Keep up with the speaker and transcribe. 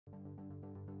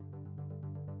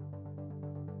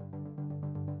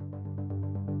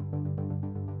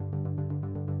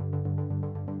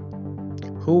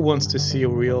Who wants to see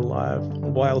real live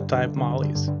wild type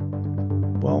mollies?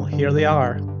 Well, here they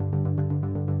are.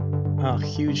 A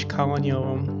huge colony of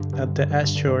them at the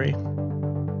estuary.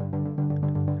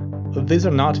 These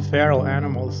are not feral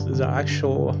animals, these are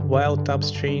actual wild type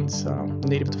strains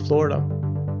native to Florida.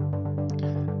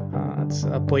 It's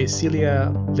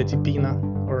Poecilia, latipinna,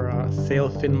 or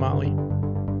Sailfin molly.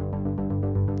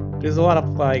 There's a lot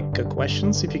of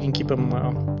questions if you can keep them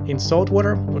in salt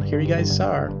water. Well, here you guys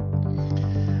are.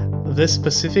 This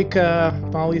specific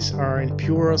mollies are in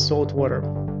pure salt water.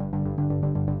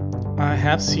 I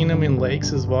have seen them in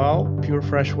lakes as well, pure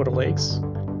freshwater lakes,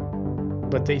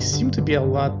 but they seem to be a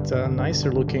lot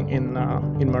nicer looking in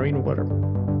marine water.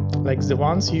 Like the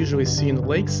ones you usually see in the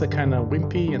lakes are kind of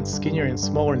wimpy and skinnier and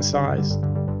smaller in size.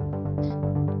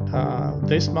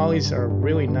 These mollies are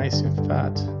really nice and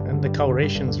fat, and the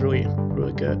coloration is really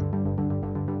good.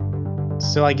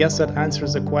 So I guess that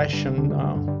answers the question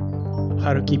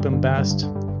how to keep them best,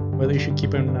 whether you should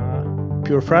keep them in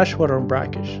pure freshwater or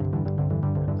brackish.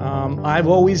 I've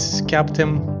always kept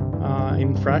them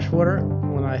in freshwater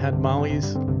when I had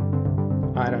mollies.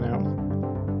 I don't know,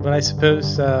 but I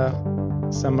suppose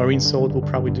some marine salt will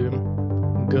probably do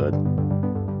them good.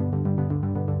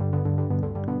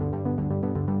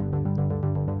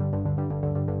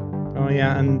 Oh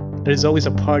yeah, and there's always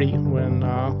a party when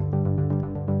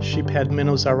sheephead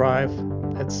minnows arrive.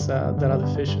 That's that other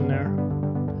fish in there,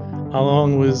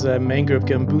 along with mangrove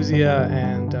Gambusia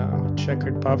and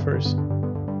checkered puffers.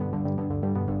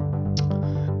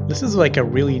 This is like a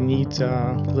really neat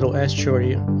little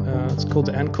estuary. It's called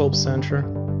the Ancolp Center,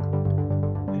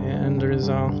 and there's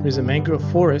a mangrove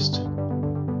forest,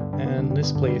 and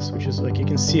this place, which is like, you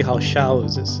can see how shallow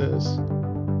this is.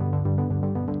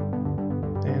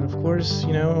 And of course,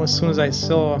 you know, as soon as I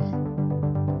saw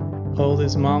all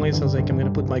these mollies, I was like, I'm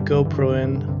gonna put my GoPro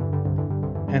in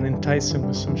and entice him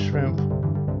with some shrimp.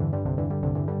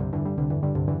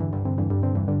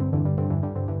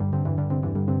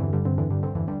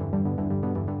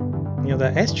 You know,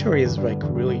 the estuary is like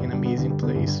really an amazing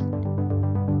place.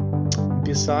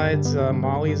 Besides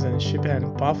mollies and sheephead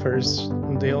and puffers,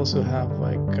 they also have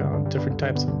like different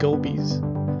types of guppies,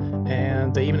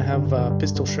 and they even have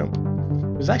pistol shrimp.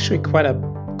 There's actually quite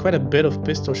a bit of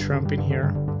pistol shrimp in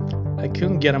here. I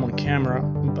couldn't get them on camera,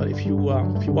 but if you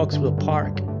walk through the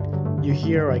park, you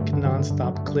hear like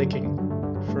non-stop clicking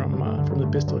from the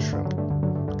pistol shrimp.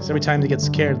 Because every time they get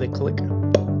scared, they click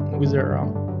with their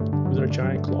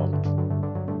giant claw.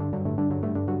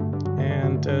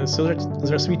 And so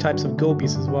there are three types of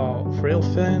guppies as well: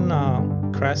 Sailfin,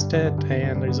 crested,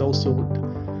 and there's also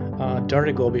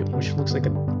darter guppy, which looks like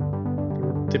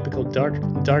a typical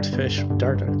dart fish.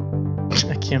 Darter.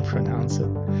 I can't pronounce it.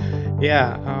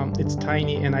 Yeah, it's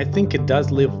tiny, and I think it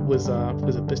does live with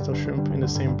a pistol shrimp in the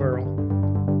same burrow.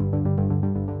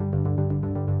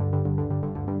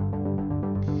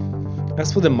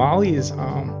 As for the mollies,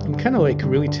 I'm kind of like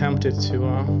really tempted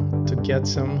to get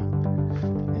some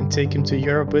and take him to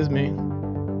Europe with me.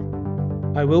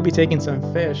 I will be taking some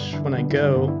fish when I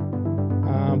go,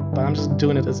 but I'm just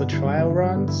doing it as a trial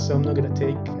run, so I'm not gonna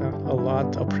take a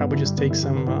lot. I'll probably just take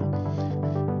some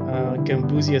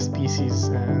Gambusia species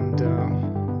and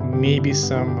maybe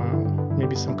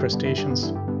some crustaceans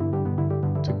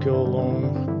to go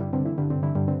along.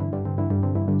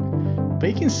 But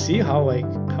you can see how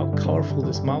colorful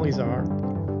these mollies are.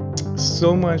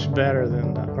 So much better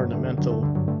than the ornamental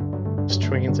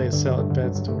strains they sell at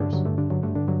pet stores.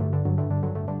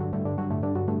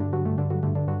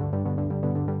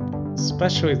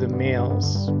 Especially the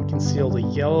males. You can see all the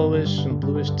yellowish and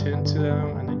bluish tint to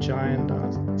them, and the giant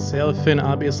sailfin,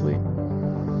 obviously.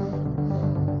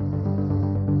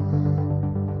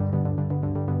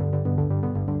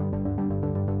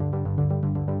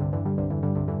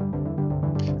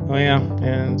 Oh yeah,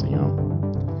 and you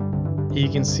know, you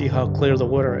can see how clear the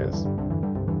water is.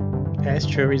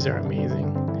 Estuaries are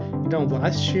amazing. You know,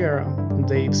 last year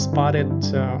they spotted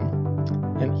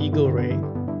an eagle ray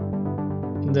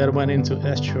that went into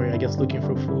estuary, I guess, looking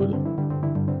for food,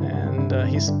 and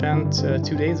he spent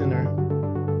 2 days in there,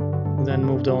 then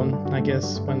moved on, I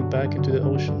guess, went back into the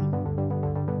ocean.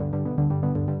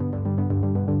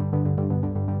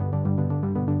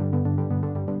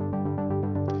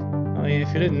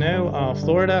 If you didn't know,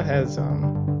 Florida has,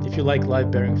 if you like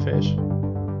live-bearing fish,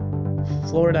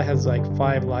 Florida has like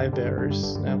 5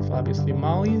 livebearers. They have obviously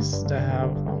mollies, they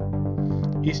have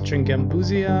eastern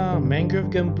Gambusia, mangrove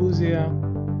Gambusia,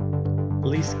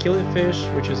 least killifish,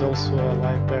 which is also a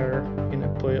livebearer in a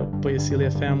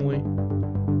Poecilia family,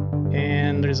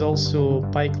 and there's also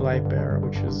pike livebearer,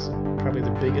 which is probably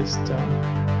the biggest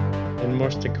and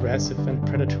most aggressive and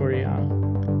predatory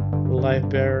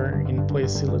livebearer in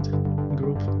Poeciliidae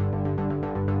group.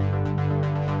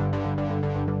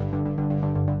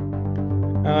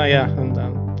 Yeah, and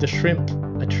the shrimp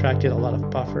attracted a lot of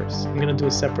puffers. I'm gonna do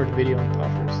a separate video on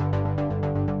puffers.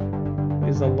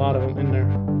 There's a lot of them in there.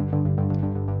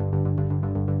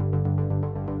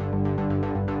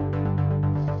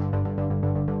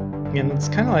 And it's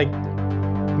kind of like,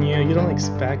 you know, you don't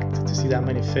expect to see that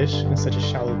many fish in such a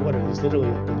shallow water. There's literally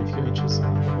like only a few inches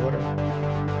of water.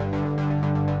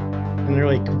 And they're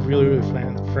like really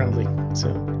friendly.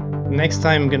 So next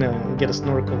time I'm gonna get a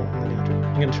snorkel and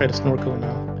I'm gonna try to snorkel in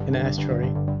an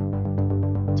estuary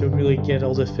to really get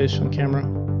all the fish on camera.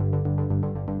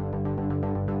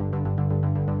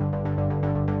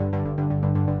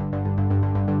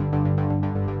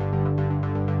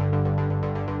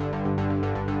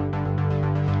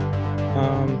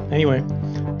 Anyway,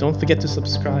 don't forget to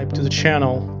subscribe to the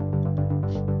channel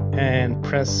and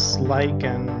press like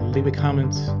and leave a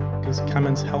comment, because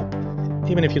comments help.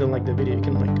 Even if you don't like the video, you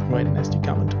can like write a nasty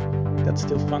comment. That's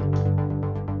still fun.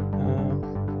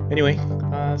 Anyway,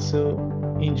 so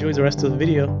enjoy the rest of the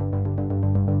video,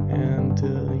 and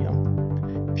you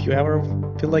know, if you ever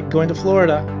feel like going to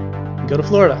Florida, go to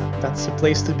Florida. That's the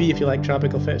place to be if you like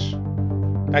tropical fish.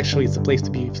 Actually, it's the place to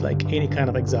be if you like any kind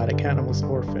of exotic animals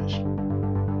or fish.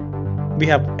 We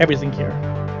have everything here,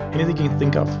 anything you can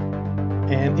think of.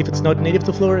 And if it's not native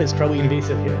to Florida, it's probably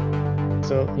invasive here.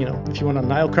 So, you know, if you want a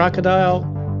Nile crocodile,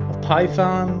 a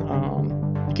python,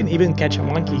 you can even catch a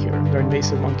monkey here. They're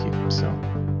invasive monkey. So,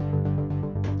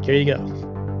 here you go.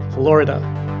 Florida.